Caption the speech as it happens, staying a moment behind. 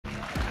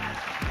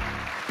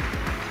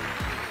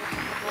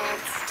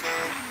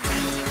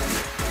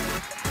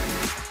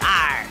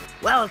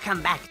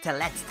welcome back to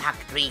Let's Talk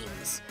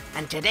Dreams,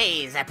 and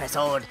today's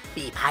episode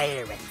be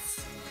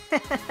pirates.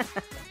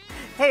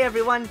 Hey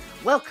everyone,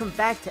 welcome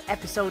back to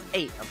episode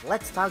 8 of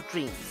Let's Talk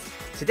Dreams.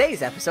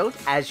 Today's episode,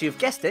 as you've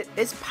guessed it,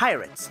 is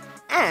pirates,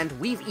 and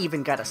we've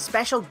even got a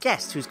special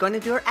guest who's going to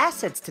do our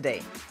assets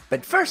today.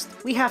 But first,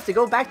 we have to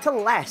go back to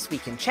last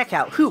week and check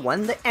out who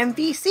won the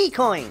MVC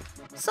coin.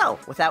 So,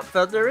 without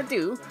further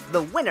ado,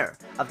 the winner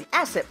of the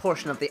asset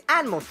portion of the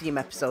animal theme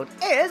episode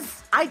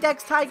is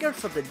Idax Tiger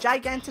for the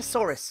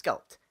Gigantosaurus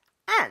sculpt.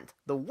 And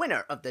the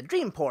winner of the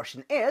dream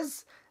portion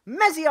is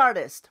Mezzy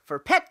Artist for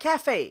Pet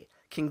Cafe.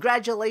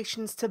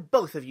 Congratulations to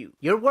both of you.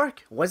 Your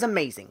work was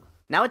amazing.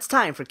 Now it's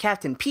time for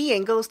Captain P.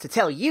 Ingalls to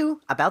tell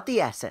you about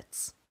the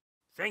assets.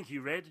 Thank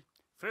you, Red.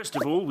 First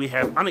of all, we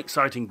have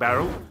Unexciting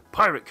Barrel,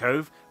 Pirate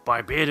Cove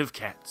by Beard of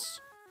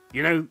Cats.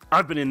 You know,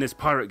 I've been in this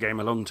pirate game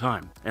a long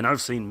time, and I've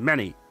seen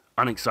many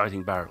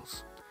unexciting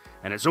barrels.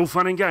 And it's all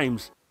fun and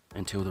games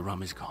until the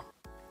rum is gone.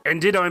 And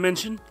did I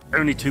mention,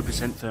 only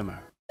 2% thermo.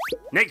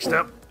 Next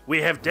up,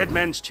 we have Dead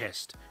Man's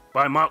Chest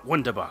by Mark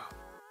Wunderbar.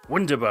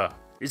 Wunderbar,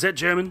 is that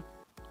German?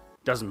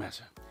 Doesn't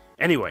matter.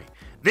 Anyway,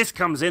 this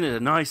comes in at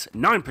a nice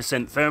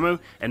 9% thermo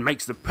and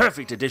makes the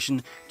perfect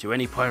addition to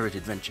any pirate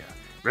adventure.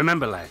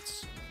 Remember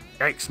lads,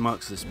 X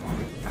marks the spot,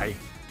 hey?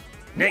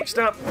 Next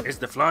up is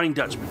The Flying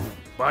Dutchman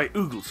by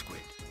Oogle Squid.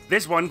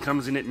 This one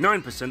comes in at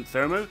 9%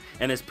 thermo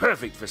and is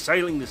perfect for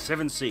sailing the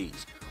 7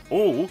 seas,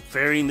 or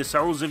ferrying the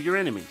souls of your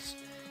enemies,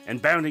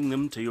 and bounding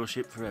them to your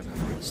ship forever.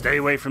 Stay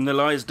away from the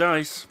lies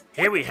dice.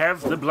 Here we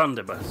have The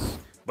Blunderbuss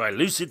by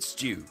Lucid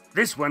Stew.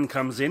 This one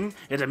comes in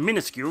at a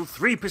minuscule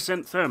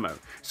 3% thermo,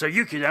 so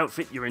you could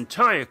outfit your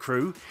entire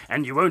crew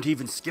and you won't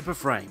even skip a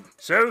frame.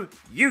 So,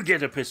 you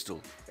get a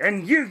pistol,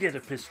 and you get a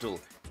pistol.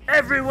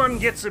 Everyone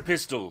gets a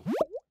pistol.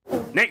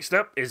 Next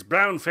up is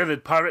Brown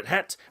Feathered Pirate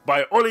Hat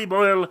by Ollie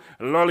Boyle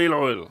Lolly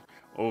Loyal,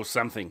 or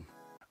something.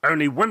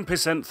 Only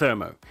 1%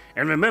 thermo,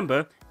 and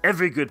remember,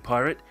 every good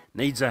pirate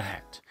needs a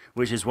hat,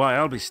 which is why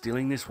I'll be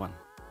stealing this one.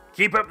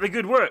 Keep up the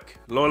good work,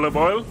 Lola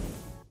Boyle.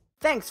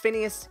 Thanks,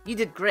 Phineas. You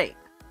did great.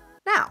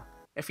 Now,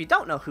 if you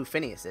don't know who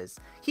Phineas is,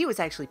 he was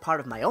actually part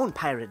of my own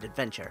pirate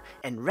adventure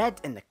in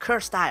Red in the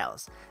Cursed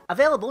Isles.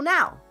 Available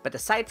now, but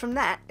aside from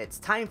that, it's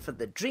time for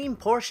the dream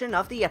portion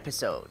of the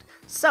episode.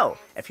 So,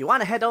 if you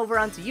want to head over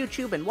onto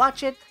YouTube and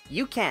watch it,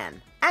 you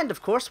can. And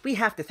of course, we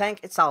have to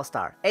thank its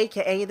all-star,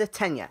 aka the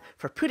Tenya,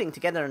 for putting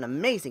together an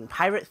amazing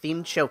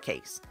pirate-themed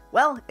showcase.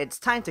 Well, it's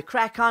time to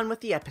crack on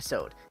with the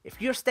episode.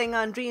 If you're staying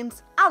on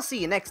dreams, I'll see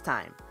you next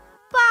time.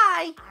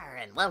 Bye!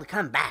 And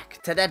welcome back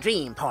to the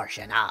dream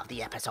portion of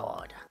the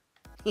episode.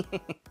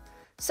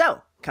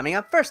 So, coming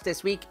up first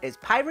this week is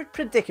Pirate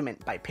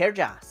Predicament by Per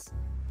Joss.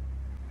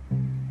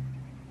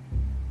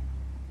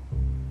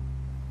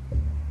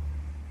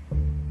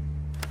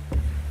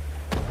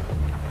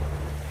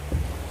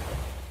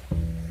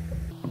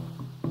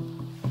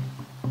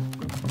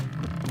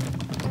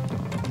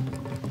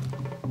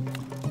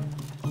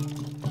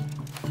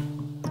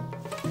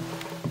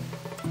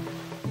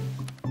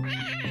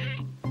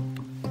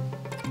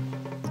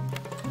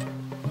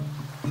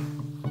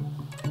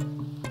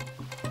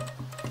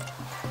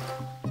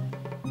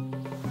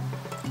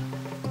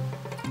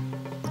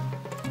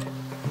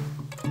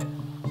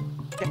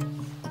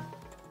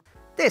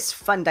 This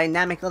fun,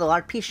 dynamic little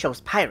art piece shows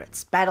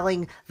pirates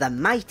battling the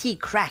mighty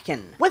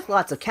Kraken. With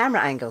lots of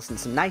camera angles and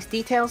some nice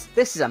details,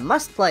 this is a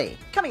must-play.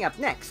 Coming up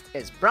next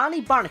is Brawny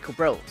Barnacle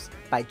Bros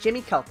by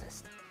Jimmy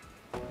Cultist.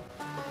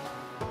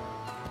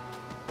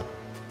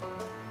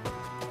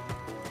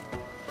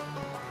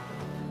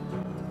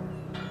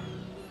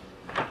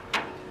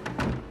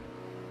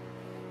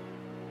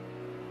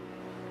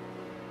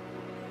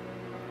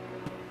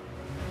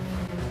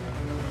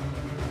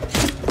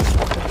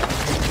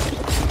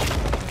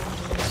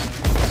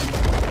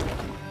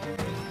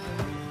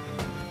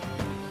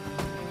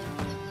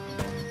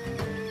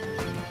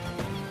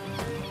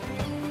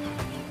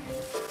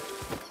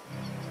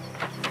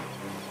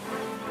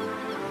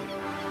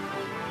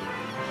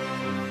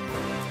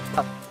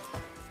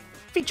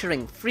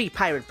 Featuring 3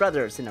 pirate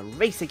brothers in a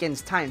race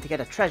against time to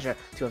get a treasure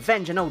to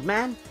avenge an old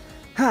man?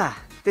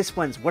 This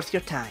one's worth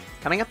your time.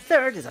 Coming up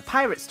third is a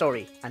pirate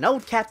story, An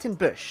Old Captain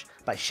Bush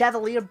by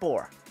Chevalier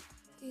Boar.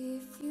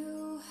 If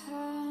you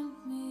hand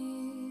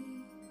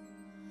me,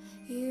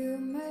 you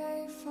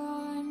may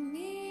find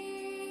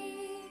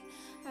me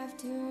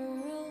after a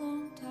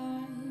long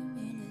time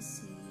in the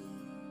sea.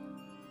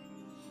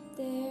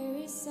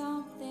 There is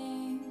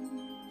something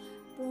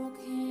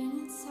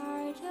broken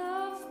inside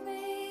of me.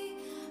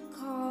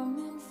 Come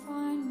and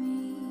find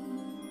me,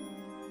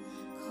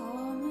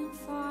 come and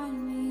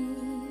find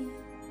me.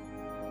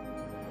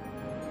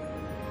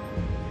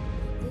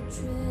 The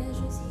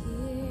treasure's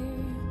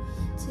here,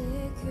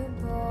 take your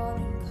boat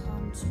and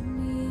come to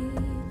me.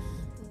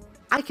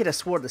 I could have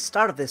swore the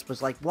start of this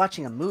was like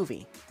watching a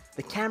movie.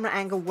 The camera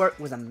angle work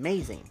was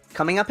amazing.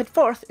 Coming up at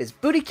fourth is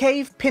Booty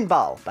Cave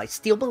Pinball by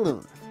Steel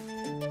Balloon.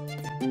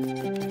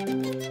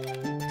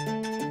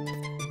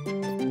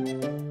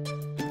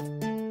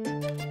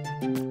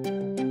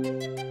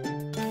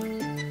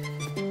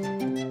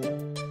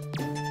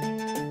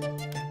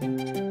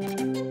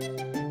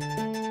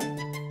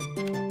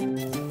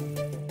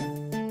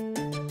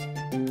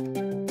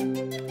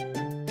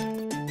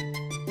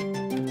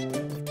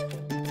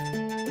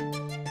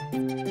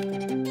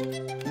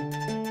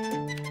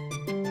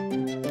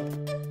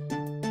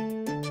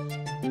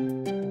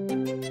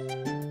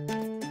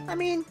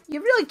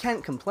 really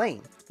can't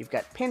complain. You've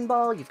got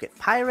pinball, you've got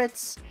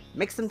pirates,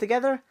 mix them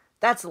together,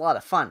 that's a lot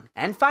of fun.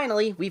 And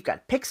finally, we've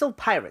got Pixel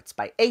Pirates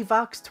by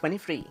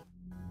Avox23.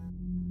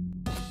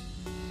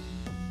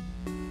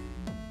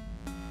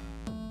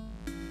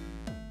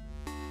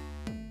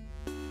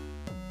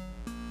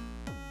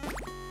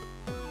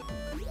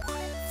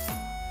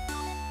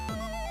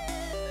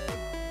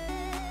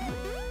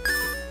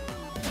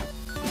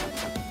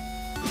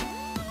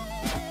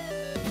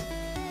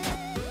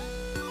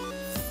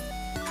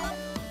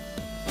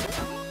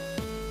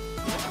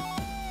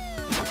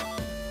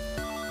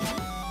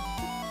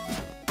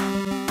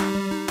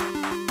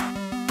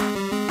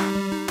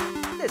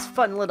 This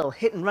fun little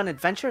hit-and-run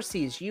adventure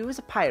sees you as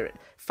a pirate,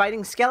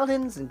 fighting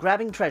skeletons and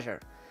grabbing treasure.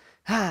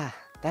 Ah,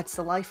 that's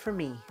the life for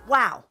me.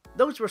 Wow,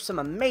 those were some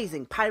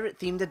amazing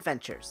pirate-themed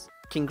adventures.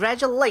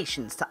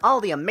 Congratulations to all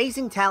the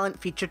amazing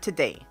talent featured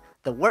today.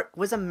 The work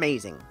was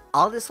amazing.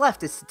 All that's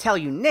left is to tell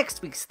you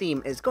next week's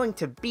theme is going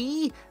to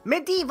be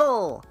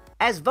medieval,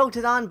 as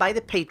voted on by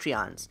the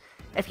Patreons.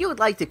 If you would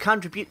like to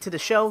contribute to the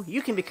show,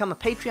 you can become a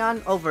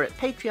Patreon over at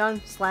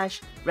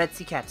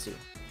patreon.com/RedSeaKatsu.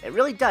 It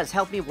really does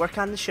help me work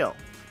on the show.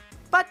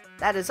 But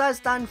that is us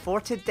done for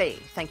today.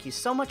 Thank you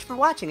so much for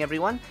watching,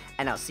 everyone,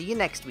 and I'll see you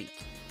next week.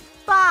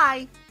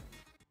 Bye!